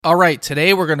All right,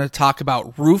 today we're going to talk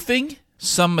about roofing,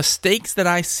 some mistakes that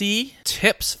I see,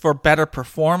 tips for better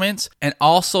performance, and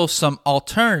also some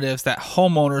alternatives that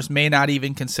homeowners may not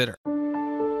even consider.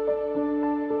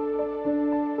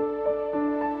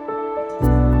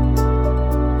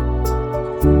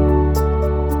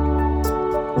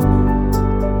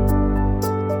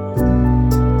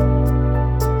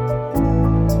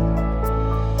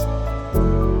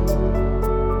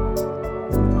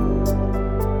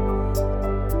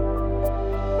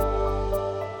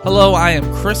 Hello, I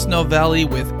am Chris Novelli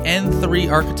with N3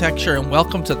 Architecture, and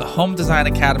welcome to the Home Design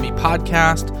Academy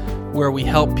podcast, where we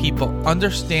help people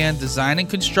understand design and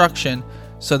construction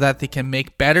so that they can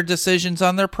make better decisions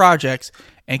on their projects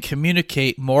and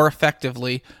communicate more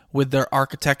effectively with their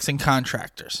architects and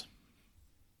contractors.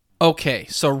 Okay,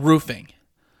 so roofing.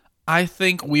 I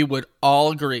think we would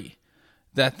all agree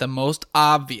that the most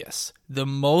obvious, the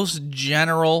most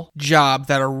general job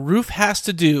that a roof has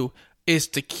to do is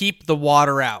to keep the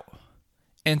water out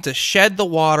and to shed the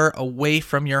water away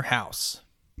from your house.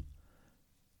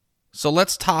 So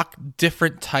let's talk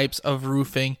different types of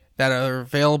roofing that are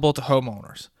available to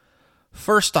homeowners.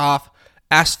 First off,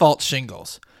 asphalt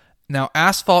shingles. Now,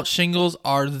 asphalt shingles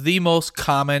are the most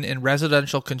common in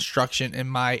residential construction in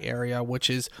my area,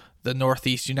 which is the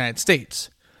Northeast United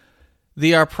States.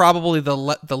 They are probably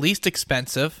the least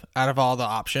expensive out of all the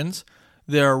options.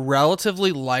 They're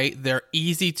relatively light. They're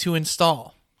easy to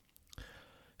install.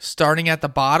 Starting at the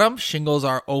bottom, shingles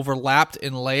are overlapped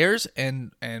in layers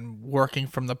and working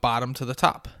from the bottom to the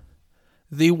top.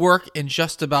 They work in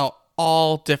just about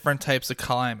all different types of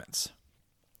climates.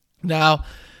 Now,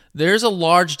 there's a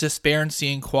large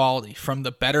disparity in quality from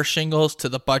the better shingles to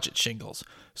the budget shingles.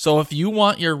 So if you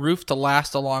want your roof to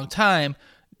last a long time,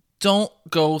 don't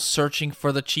go searching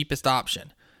for the cheapest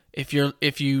option. If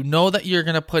you know that you're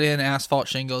going to put in asphalt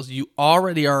shingles, you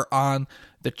already are on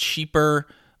the cheaper,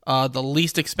 the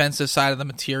least expensive side of the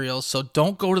materials. So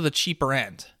don't go to the cheaper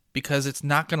end because it's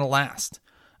not going to last.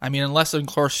 I mean, unless of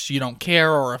course you don't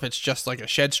care or if it's just like a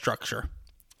shed structure.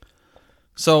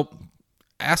 So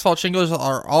asphalt shingles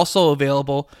are also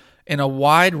available in a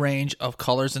wide range of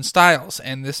colors and styles,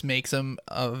 and this makes them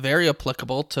very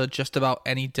applicable to just about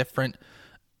any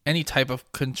type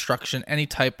of construction, any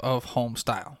type of home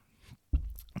style.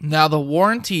 Now, the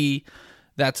warranty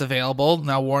that's available,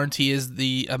 warranty is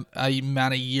the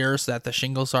amount of years that the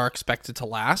shingles are expected to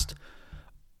last,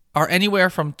 are anywhere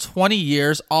from 20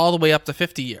 years all the way up to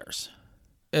 50 years.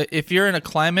 If you're in a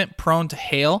climate prone to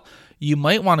hail, you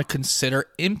might want to consider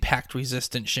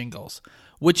impact-resistant shingles,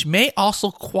 which may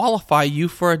also qualify you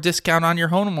for a discount on your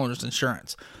homeowner's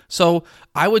insurance. So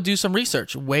I would do some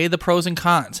research, weigh the pros and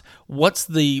cons. What's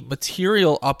the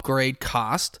material upgrade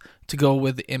cost to go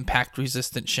with the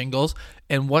impact-resistant shingles,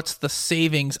 and what's the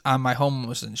savings on my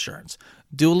homeowner's insurance?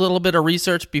 Do a little bit of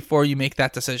research before you make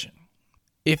that decision.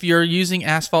 If you're using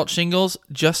asphalt shingles,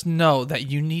 just know that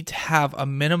you need to have a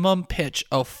minimum pitch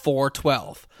of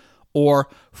 412 or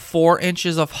 4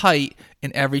 inches of height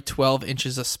in every 12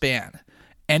 inches of span.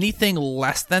 Anything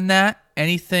less than that,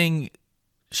 anything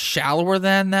shallower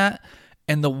than that,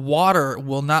 and the water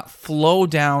will not flow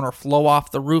down or flow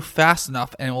off the roof fast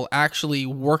enough, and it will actually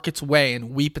work its way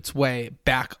and weep its way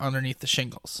back underneath the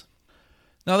shingles.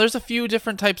 Now, there's a few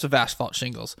different types of asphalt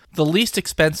shingles. The least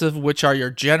expensive, which are your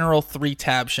general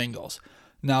 3-tab shingles.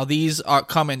 Now, these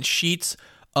come in sheets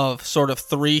of sort of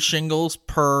 3 shingles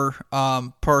per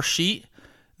sheet.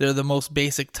 They're the most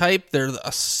basic type. They're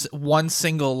one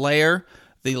single layer.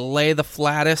 They lay the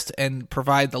flattest and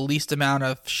provide the least amount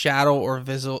of shadow or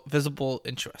visible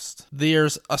interest.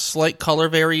 There's a slight color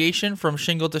variation from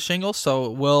shingle to shingle, so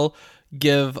it will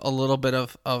give a little bit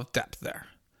of depth there.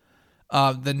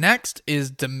 The next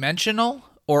is dimensional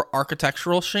or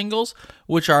architectural shingles,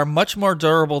 which are much more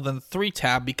durable than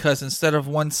 3-tab because instead of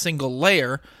one single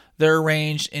layer, they're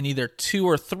arranged in either 2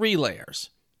 or 3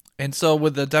 layers. And so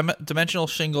with the dimensional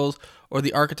shingles or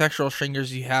the architectural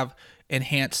shingles, you have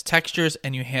enhanced textures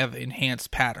and you have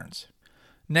enhanced patterns.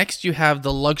 Next, you have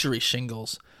the luxury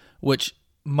shingles, which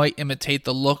might imitate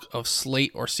the look of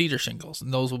slate or cedar shingles,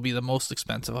 and those will be the most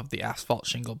expensive of the asphalt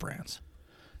shingle brands.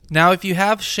 Now, if you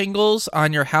have shingles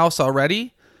on your house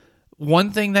already,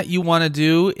 one thing that you want to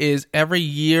do is every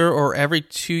year or every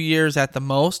 2 years at the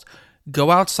most,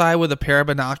 go outside with a pair of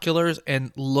binoculars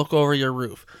and look over your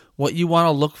roof. What you want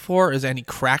to look for is any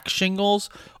cracked shingles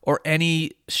or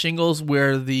any shingles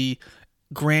where the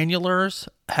granulars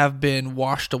have been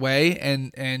washed away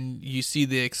and you see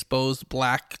the exposed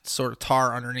black sort of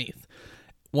tar underneath.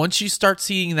 Once you start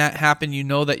seeing that happen, you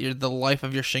know that the life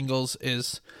of your shingles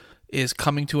is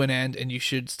coming to an end and you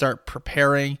should start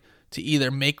preparing to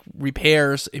either make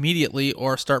repairs immediately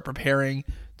or start preparing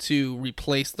to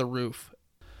replace the roof.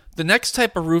 The next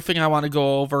type of roofing I want to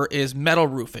go over is metal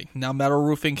roofing. Now, metal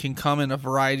roofing can come in a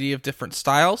variety of different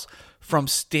styles, from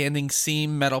standing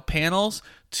seam metal panels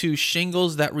to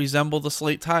shingles that resemble the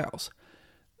slate tiles.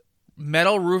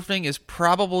 Metal roofing is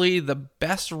probably the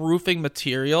best roofing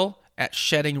material at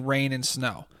shedding rain and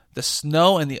snow. The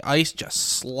snow and the ice just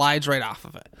slides right off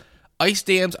of it. Ice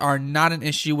dams are not an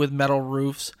issue with metal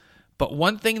roofs, but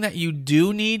one thing that you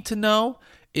do need to know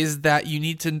is that you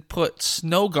need to put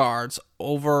snow guards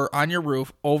on your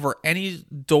roof over any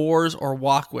doors or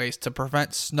walkways to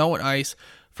prevent snow and ice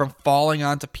from falling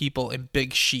onto people in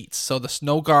big sheets. So the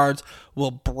snow guards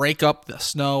will break up the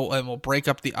snow and will break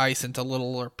up the ice into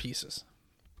littler pieces.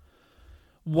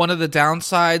 One of the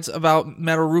downsides about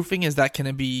metal roofing is that it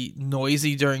can be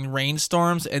noisy during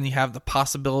rainstorms, and you have the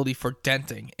possibility for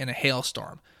denting in a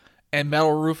hailstorm. And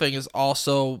metal roofing is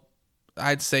also,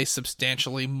 I'd say,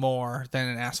 substantially more than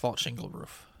an asphalt shingle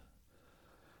roof.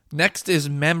 Next is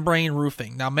membrane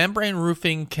roofing. Now, membrane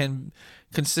roofing can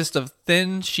consist of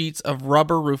thin sheets of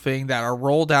rubber roofing that are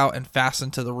rolled out and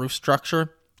fastened to the roof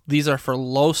structure. These are for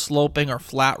low sloping or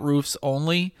flat roofs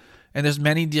only, and there's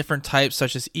many different types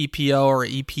such as EPO or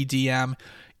EPDM,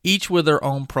 each with their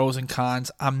own pros and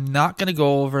cons. I'm not going to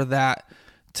go over that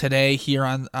today here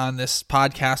on this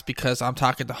podcast because I'm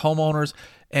talking to homeowners,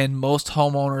 and most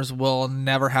homeowners will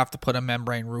never have to put a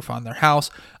membrane roof on their house,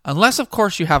 unless, of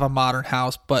course, you have a modern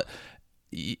house. But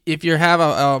if you have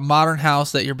a modern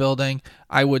house that you're building,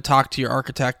 I would talk to your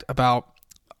architect about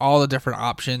all the different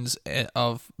options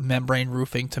of membrane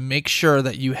roofing to make sure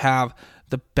that you have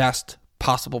the best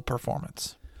possible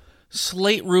performance.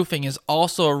 Slate roofing is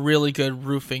also a really good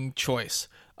roofing choice.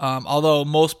 Although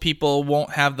most people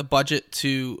won't have the budget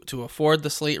to afford the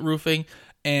slate roofing,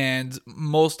 and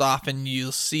most often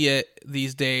you'll see it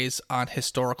these days on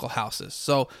historical houses.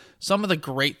 So some of the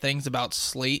great things about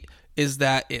slate is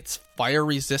that it's fire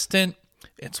resistant,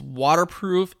 it's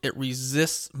waterproof, it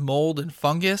resists mold and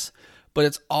fungus, but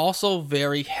it's also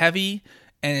very heavy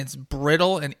and it's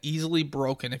brittle and easily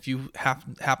broken if you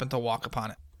happen to walk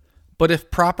upon it. But if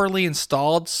properly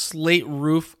installed, slate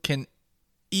roof can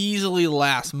easily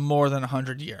last more than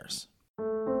 100 years.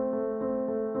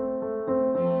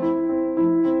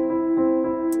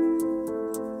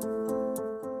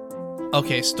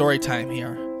 Okay, story time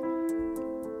here.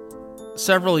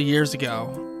 Several years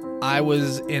ago, I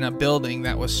was in a building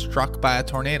that was struck by a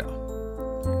tornado.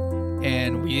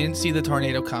 And we didn't see the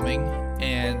tornado coming,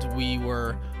 and it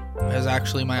was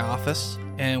actually my office,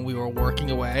 and we were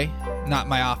working away. Not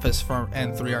my office from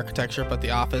N3 Architecture, but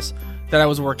the office that I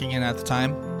was working in at the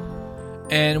time.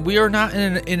 And we are not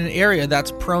in an area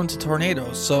that's prone to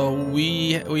tornadoes, so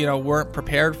we weren't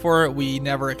prepared for it. We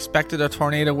never expected a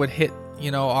tornado would hit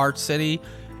our city,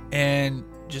 and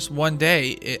just one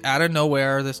day, out of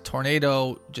nowhere, this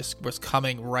tornado just was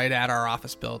coming right at our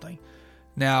office building.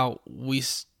 Now, we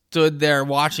stood there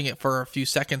watching it for a few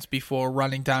seconds before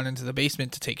running down into the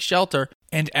basement to take shelter,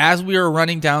 and as we were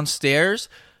running downstairs,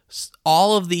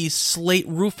 all of these slate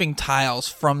roofing tiles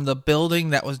from the building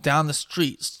that was down the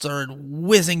street started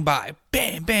whizzing by.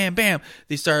 Bam, bam, bam.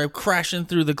 They started crashing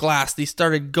through the glass. They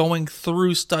started going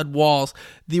through stud walls.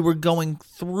 They were going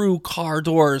through car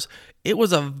doors. It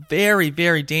was a very,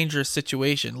 very dangerous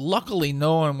situation. Luckily,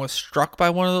 no one was struck by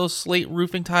one of those slate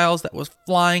roofing tiles that was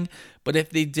flying, but if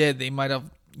they did, they might have,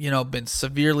 been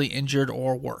severely injured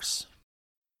or worse.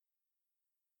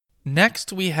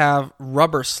 Next, we have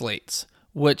rubber slates,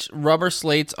 which rubber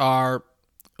slates are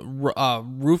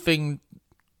roofing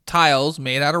tiles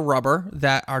made out of rubber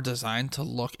that are designed to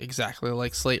look exactly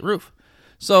like slate roof.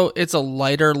 So it's a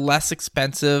lighter, less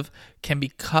expensive, can be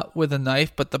cut with a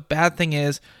knife, but the bad thing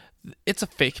is it's a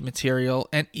fake material,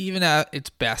 and even at its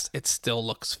best, it still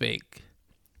looks fake.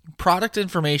 Product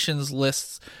information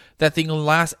lists that they can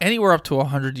last anywhere up to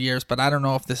 100 years, but I don't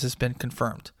know if this has been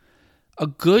confirmed. A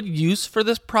good use for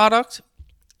this product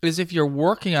is if you're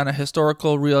working on a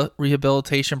historical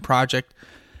rehabilitation project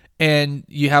and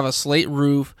you have a slate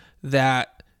roof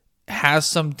that has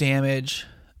some damage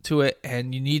to it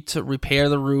and you need to repair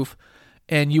the roof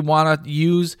and you want to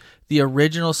use the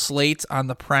original slates on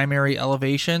the primary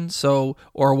elevation,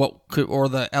 or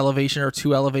the elevation or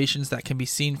two elevations that can be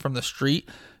seen from the street.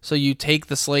 So you take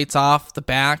the slates off the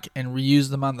back and reuse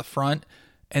them on the front,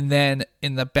 and then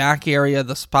in the back area,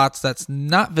 the spots that's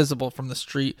not visible from the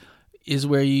street is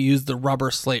where you use the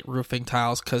rubber slate roofing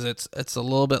tiles, because it's a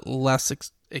little bit less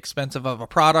expensive of a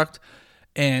product,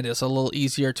 and it's a little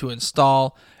easier to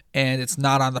install, and it's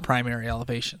not on the primary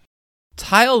elevation.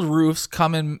 Tiled roofs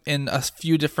come in a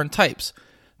few different types.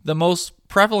 The most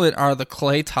prevalent are the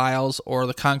clay tiles or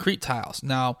the concrete tiles.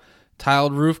 Now,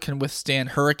 tiled roof can withstand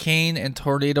hurricane and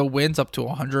tornado winds up to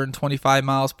 125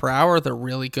 miles per hour. They're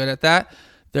really good at that.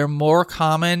 They're more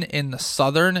common in the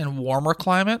southern and warmer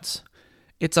climates.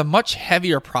 It's a much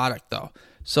heavier product though,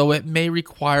 so it may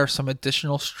require some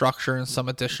additional structure and some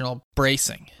additional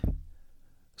bracing.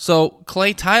 So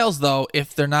clay tiles though,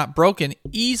 if they're not broken,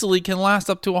 easily can last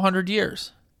up to 100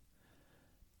 years.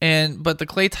 But the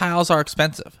clay tiles are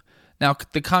expensive. Now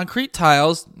the concrete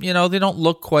tiles, they don't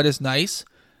look quite as nice,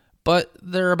 but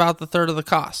they're about the third of the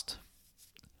cost.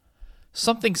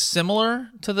 Something similar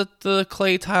to the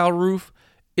clay tile roof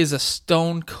is a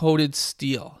stone-coated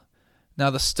steel. Now,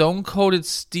 the stone-coated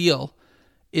steel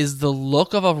is the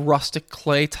look of a rustic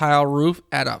clay tile roof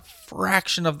at a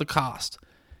fraction of the cost.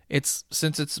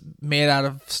 Since it's made out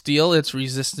of steel, it's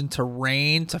resistant to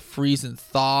rain, to freeze and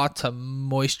thaw, to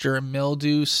moisture and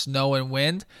mildew, snow and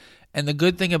wind. And the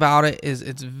good thing about it is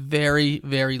it's very,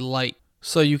 very light.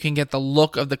 So you can get the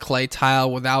look of the clay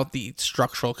tile without the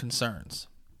structural concerns.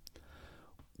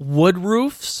 Wood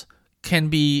roofs can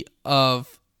be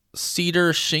of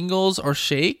cedar shingles or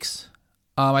shakes.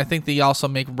 I think they also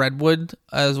make redwood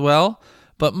as well.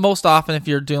 But most often if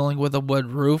you're dealing with a wood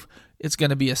roof, it's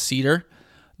going to be a cedar.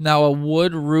 Now a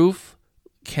wood roof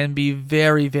can be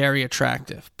very, very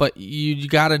attractive. But you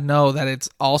got to know that it's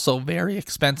also very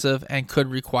expensive and could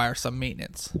require some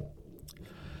maintenance.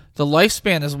 The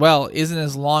lifespan as well isn't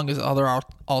as long as other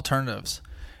alternatives.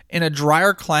 In a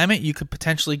drier climate, you could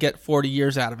potentially get 40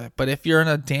 years out of it. But if you're in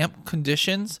a damp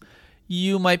conditions,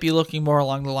 you might be looking more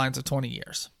along the lines of 20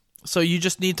 years. So you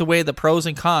just need to weigh the pros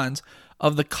and cons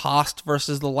of the cost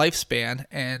versus the lifespan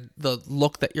and the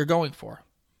look that you're going for.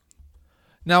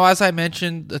 Now, as I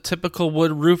mentioned, the typical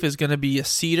wood roof is going to be a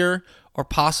cedar or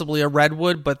possibly a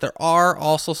redwood, but there are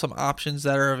also some options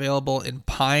that are available in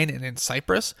pine and in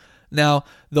cypress. Now,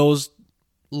 those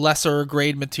lesser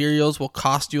grade materials will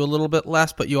cost you a little bit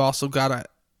less, but you also got to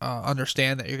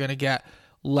understand that you're going to get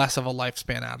less of a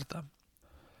lifespan out of them.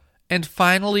 And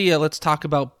finally, let's talk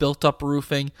about built-up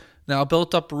roofing. Now,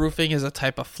 built-up roofing is a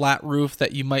type of flat roof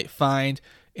that you might find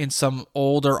in some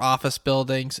older office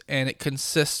buildings, and it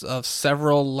consists of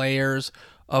several layers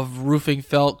of roofing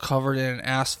felt covered in an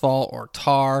asphalt or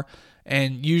tar,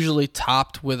 and usually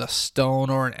topped with a stone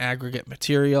or an aggregate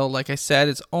material. Like I said,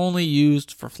 it's only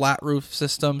used for flat roof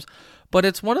systems, but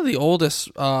it's one of the oldest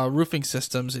roofing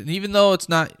systems, and even though it's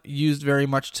not used very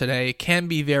much today, it can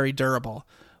be very durable.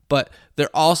 But there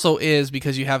also is,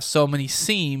 because you have so many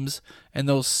seams, and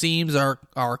those seams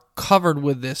are covered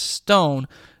with this stone,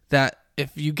 that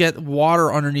if you get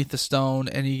water underneath the stone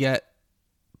and you get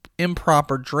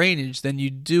improper drainage, then you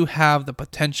do have the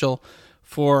potential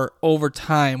for, over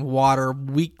time, water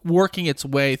working its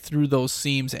way through those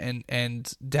seams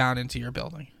and down into your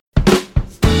building.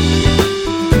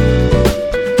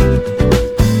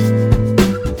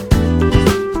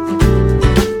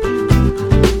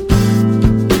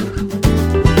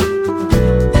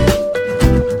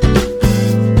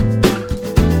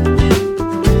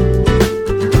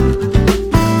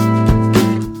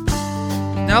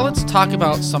 Now let's talk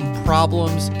about some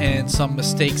problems and some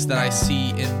mistakes that I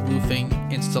see in roofing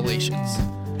installations.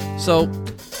 So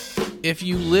if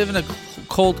you live in a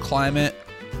cold climate,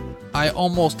 I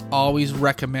almost always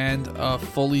recommend a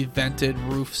fully vented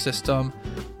roof system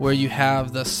where you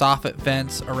have the soffit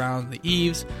vents around the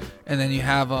eaves, and then you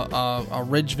have a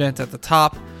ridge vent at the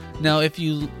top. Now if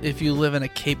you live in a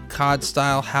Cape Cod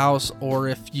style house, or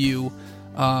if you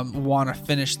want to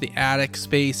finish the attic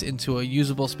space into a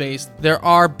usable space, there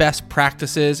are best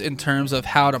practices in terms of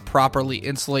how to properly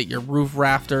insulate your roof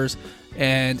rafters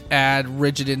and add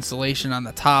rigid insulation on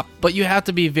the top. But you have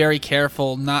to be very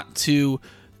careful not to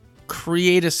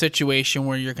create a situation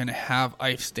where you're going to have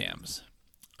ice dams.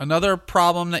 Another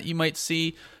problem that you might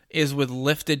see is with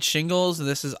lifted shingles.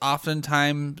 This is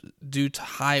oftentimes due to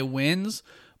high winds,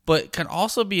 but can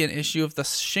also be an issue if the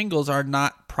shingles are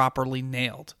not properly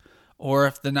nailed, or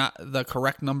if the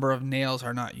correct number of nails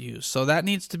are not used. So that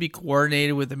needs to be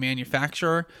coordinated with the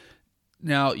manufacturer.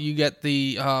 Now, you get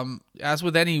as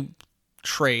with any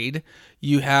trade,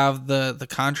 you have the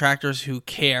contractors who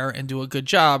care and do a good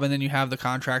job, and then you have the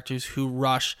contractors who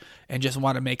rush and just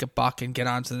want to make a buck and get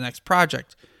on to the next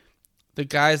project. The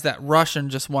guys that rush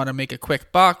and just want to make a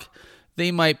quick buck,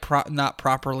 they might not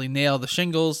properly nail the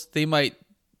shingles. They might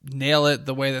nail it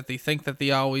the way that they think that they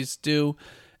always do,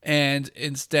 and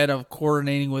instead of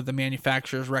coordinating with the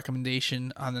manufacturer's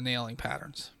recommendation on the nailing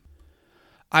patterns.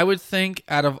 I would think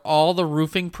out of all the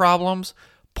roofing problems,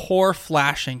 poor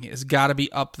flashing has got to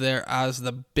be up there as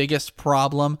the biggest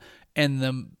problem and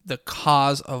the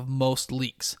cause of most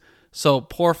leaks. So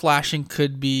poor flashing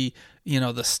could be,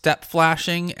 the step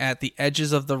flashing at the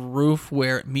edges of the roof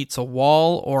where it meets a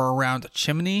wall or around a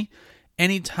chimney.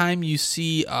 Anytime you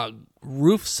see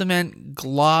roof cement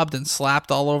globbed and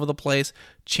slapped all over the place,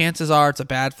 chances are it's a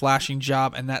bad flashing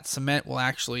job, and that cement will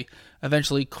actually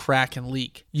eventually crack and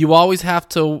leak. You always have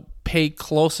to pay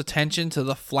close attention to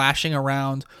the flashing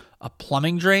around a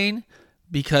plumbing drain,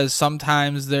 because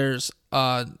sometimes there's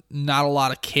not a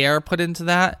lot of care put into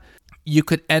that. You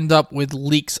could end up with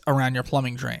leaks around your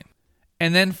plumbing drain.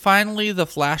 And then finally, the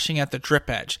flashing at the drip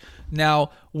edge.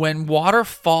 Now, when water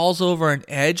falls over an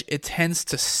edge, it tends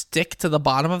to stick to the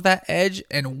bottom of that edge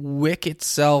and wick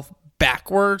itself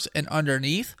backwards and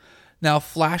underneath. Now,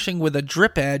 flashing with a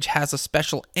drip edge has a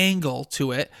special angle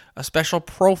to it, a special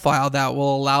profile that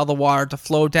will allow the water to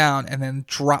flow down and then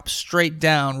drop straight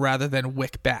down rather than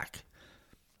wick back.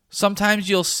 Sometimes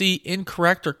you'll see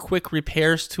incorrect or quick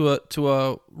repairs to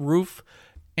a roof,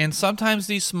 and sometimes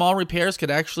these small repairs could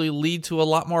actually lead to a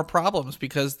lot more problems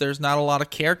because there's not a lot of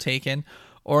care taken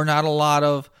or not a lot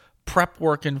of prep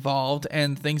work involved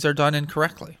and things are done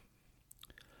incorrectly.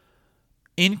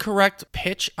 Incorrect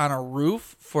pitch on a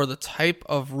roof for the type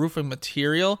of roofing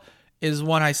material is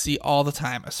one I see all the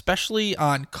time, especially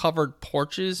on covered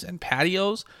porches and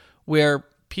patios where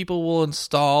people will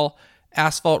install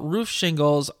asphalt roof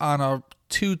shingles on a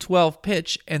 212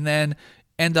 pitch and then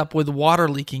end up with water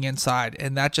leaking inside,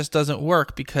 and that just doesn't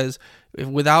work because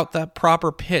without that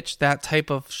proper pitch, that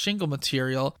type of shingle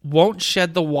material won't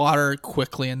shed the water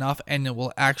quickly enough and it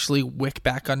will actually wick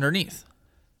back underneath.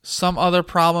 Some other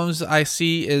problems I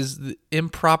see is the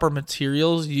improper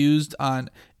materials used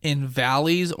in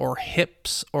valleys or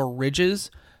hips or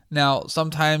ridges. Now,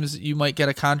 sometimes you might get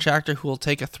a contractor who will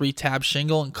take a 3-tab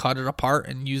shingle and cut it apart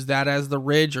and use that as the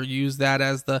ridge or use that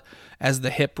as the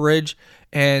hip ridge,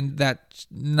 and that's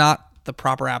not the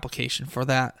proper application for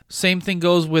that. Same thing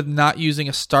goes with not using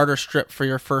a starter strip for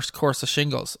your first course of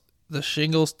shingles. The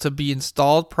shingles, to be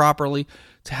installed properly,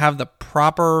 to have the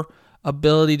proper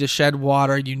ability to shed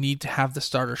water, you need to have the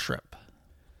starter strip.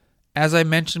 As I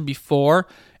mentioned before,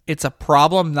 it's a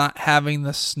problem not having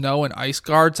the snow and ice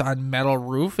guards on metal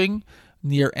roofing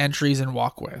near entries and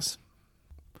walkways.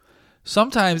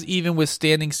 Sometimes, even with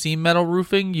standing seam metal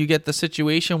roofing, you get the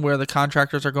situation where the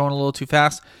contractors are going a little too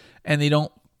fast and they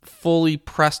don't fully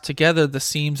press together the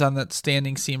seams on that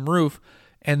standing seam roof,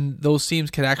 and those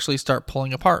seams can actually start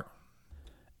pulling apart.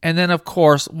 And then, of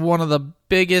course, one of the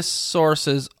biggest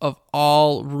sources of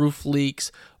all roof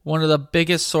leaks, one of the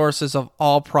biggest sources of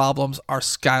all problems are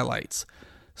skylights.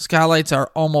 Skylights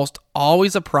are almost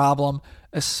always a problem,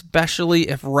 especially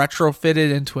if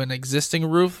retrofitted into an existing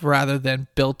roof rather than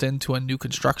built into a new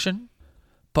construction.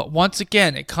 But once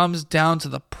again, it comes down to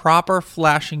the proper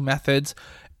flashing methods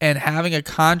and having a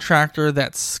contractor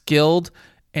that's skilled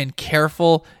and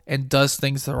careful and does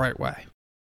things the right way.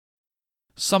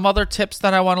 Some other tips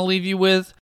that I want to leave you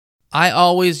with: I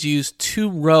always use 2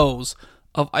 rows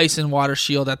of ice and water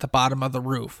shield at the bottom of the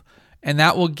roof, and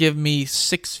that will give me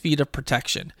 6 feet of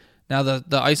protection. Now,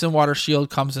 the ice and water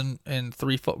shield comes in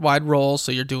 3-foot wide rolls,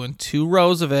 so you're doing 2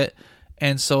 rows of it,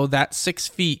 and so that 6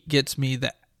 feet gets me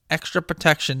the extra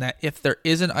protection that if there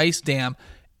is an ice dam,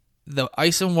 the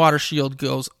ice and water shield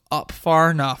goes up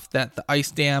far enough that the ice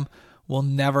dam will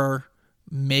never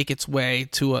make its way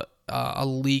to a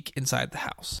leak inside the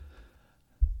house.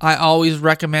 I always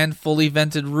recommend fully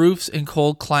vented roofs in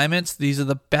cold climates. These are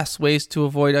the best ways to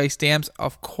avoid ice dams,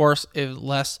 of course,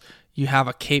 unless you have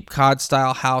a Cape Cod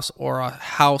style house or a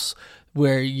house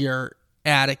where your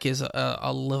attic is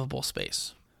a livable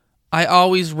space. I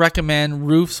always recommend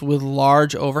roofs with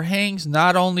large overhangs.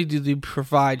 Not only do they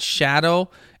provide shadow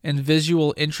and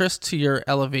visual interest to your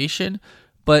elevation,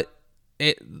 but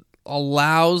it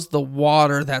allows the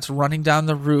water that's running down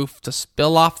the roof to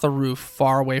spill off the roof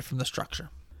far away from the structure.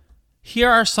 Here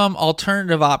are some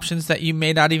alternative options that you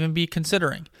may not even be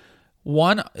considering.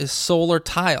 One is solar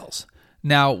tiles.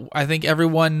 Now, I think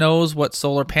everyone knows what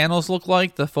solar panels look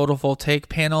like, the photovoltaic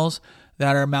panels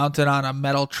that are mounted on a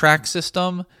metal track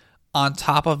system on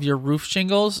top of your roof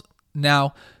shingles.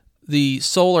 Now, the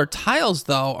solar tiles,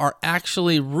 though, are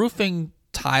actually roofing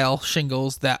tile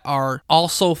shingles that are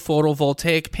also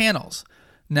photovoltaic panels.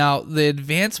 Now, the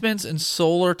advancements in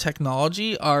solar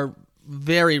technology are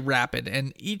very rapid,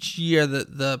 and each year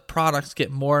the products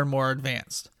get more and more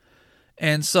advanced.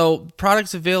 And so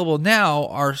products available now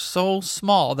are so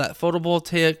small that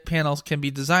photovoltaic panels can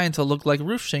be designed to look like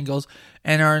roof shingles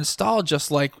and are installed just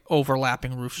like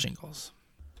overlapping roof shingles.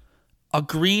 A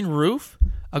green roof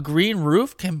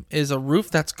is a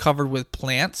roof that's covered with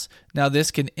plants. Now,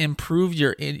 this can improve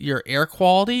your air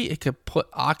quality. It could put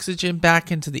oxygen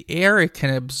back into the air. It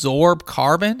can absorb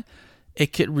carbon.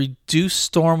 It could reduce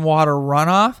stormwater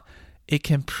runoff. It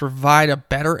can provide a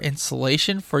better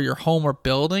insulation for your home or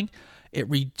building. It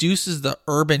reduces the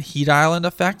urban heat island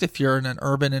effect if you're in an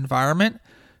urban environment.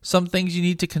 Some things you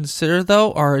need to consider,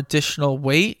 though, are additional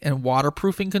weight and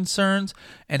waterproofing concerns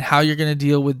and how you're going to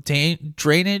deal with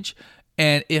drainage,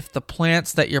 and if the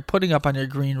plants that you're putting up on your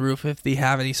green roof, if they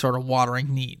have any sort of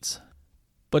watering needs.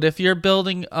 But if you're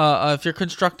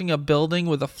constructing a building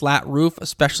with a flat roof,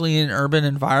 especially in an urban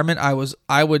environment,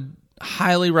 I would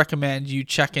highly recommend you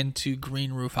check into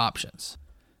green roof options.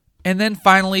 And then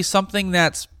finally, something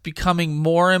that's becoming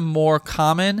more and more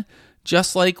common,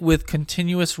 just like with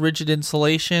continuous rigid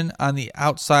insulation on the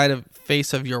outside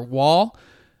face of your wall,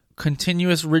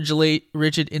 continuous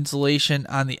rigid insulation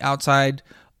on the outside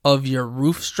of your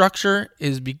roof structure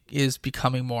is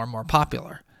becoming more and more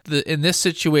popular. In this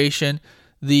situation,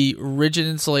 the rigid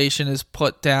insulation is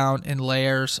put down in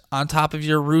layers on top of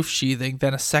your roof sheathing.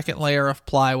 Then a second layer of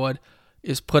plywood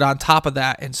is put on top of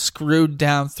that and screwed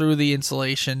down through the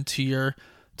insulation to your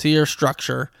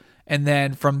structure. And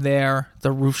then from there,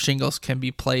 the roof shingles can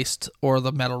be placed, or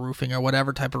the metal roofing or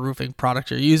whatever type of roofing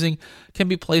product you're using can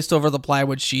be placed over the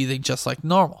plywood sheathing just like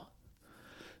normal.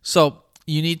 So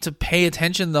you need to pay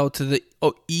attention, though, to the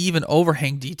even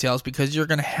overhang details, because you're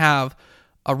going to have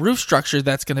a roof structure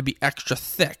that's going to be extra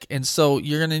thick. And so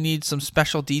you're going to need some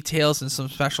special details and some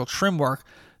special trim work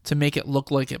to make it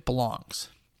look like it belongs.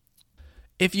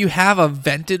 If you have a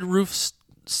vented roof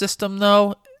system,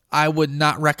 though, I would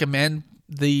not recommend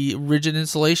the rigid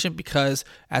insulation, because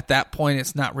at that point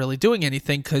it's not really doing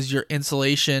anything, because your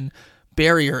insulation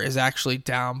barrier is actually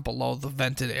down below the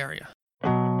vented area.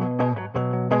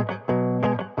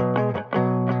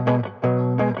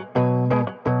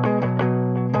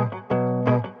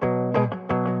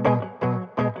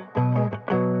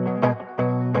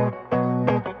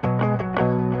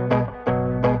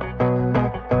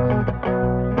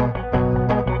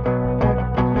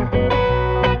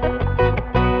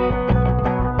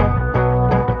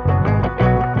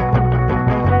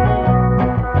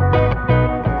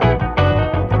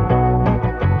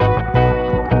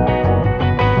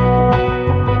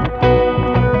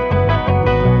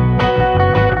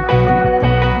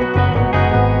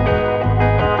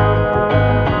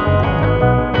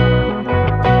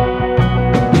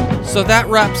 So that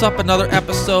wraps up another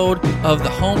episode of the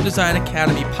Home Design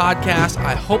Academy podcast.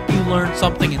 I hope you learned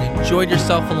something and enjoyed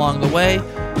yourself along the way.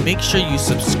 Make sure you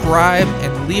subscribe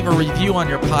and leave a review on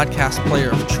your podcast player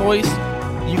of choice.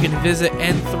 You can visit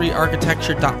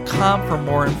n3architecture.com for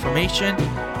more information.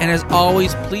 And as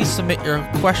always, please submit your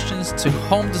questions to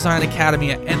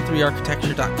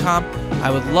homedesignacademy@n3architecture.com.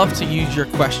 I would love to use your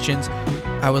questions.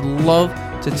 I would love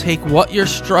to take what you're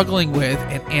struggling with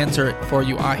and answer it for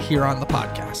you here on the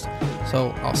podcast.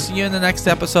 So I'll see you in the next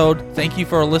episode. Thank you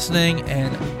for listening,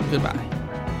 and goodbye.